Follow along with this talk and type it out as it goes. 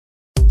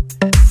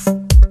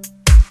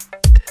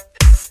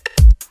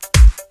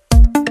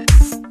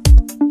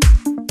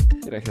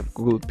Here I have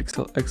Google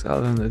Pixel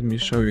XL, and let me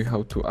show you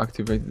how to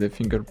activate the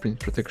fingerprint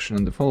protection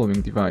on the following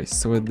device.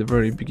 So at the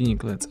very beginning,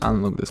 let's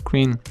unlock the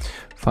screen,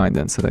 find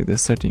and select the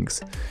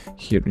settings.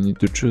 Here you need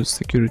to choose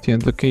security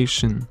and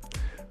location.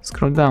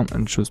 Scroll down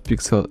and choose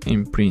Pixel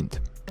Imprint.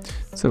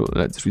 So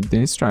let's read the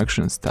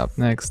instructions, tap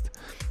next.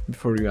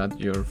 Before you add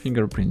your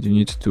fingerprint, you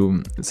need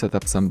to set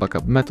up some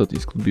backup method.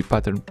 It could be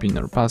pattern, pin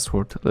or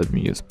password. Let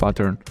me use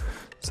pattern.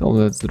 So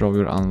let's draw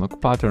your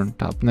unlock pattern,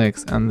 tap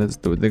next, and let's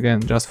do it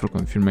again just for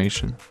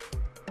confirmation.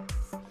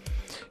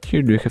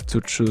 Here you have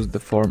to choose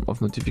the form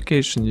of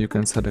notification. You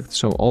can select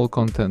show all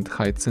content,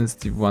 hide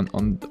sensitive one,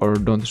 or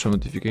don't show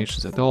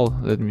notifications at all.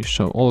 Let me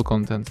show all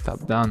content,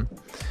 tap done.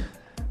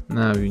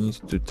 Now you need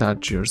to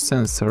touch your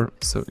sensor.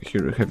 So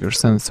here you have your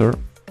sensor.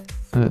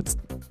 Let's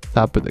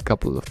tap it a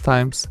couple of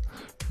times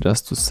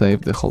just to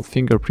save the whole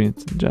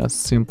fingerprint.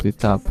 Just simply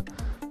tap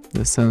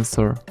the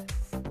sensor.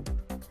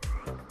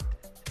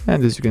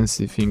 And as you can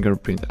see,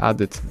 fingerprint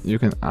added. You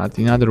can add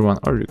another one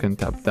or you can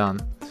tap done.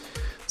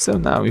 So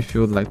now if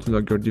you would like to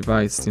lock your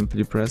device,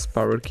 simply press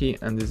power key,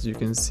 and as you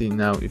can see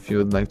now, if you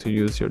would like to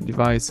use your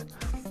device,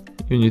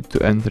 you need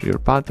to enter your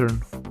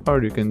pattern,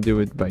 or you can do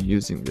it by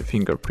using the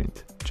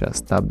fingerprint.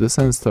 Just tap the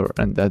sensor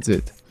and that's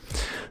it.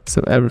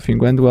 So everything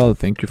went well.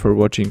 Thank you for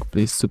watching.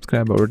 Please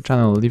subscribe our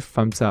channel, leave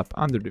thumbs up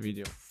under the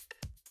video.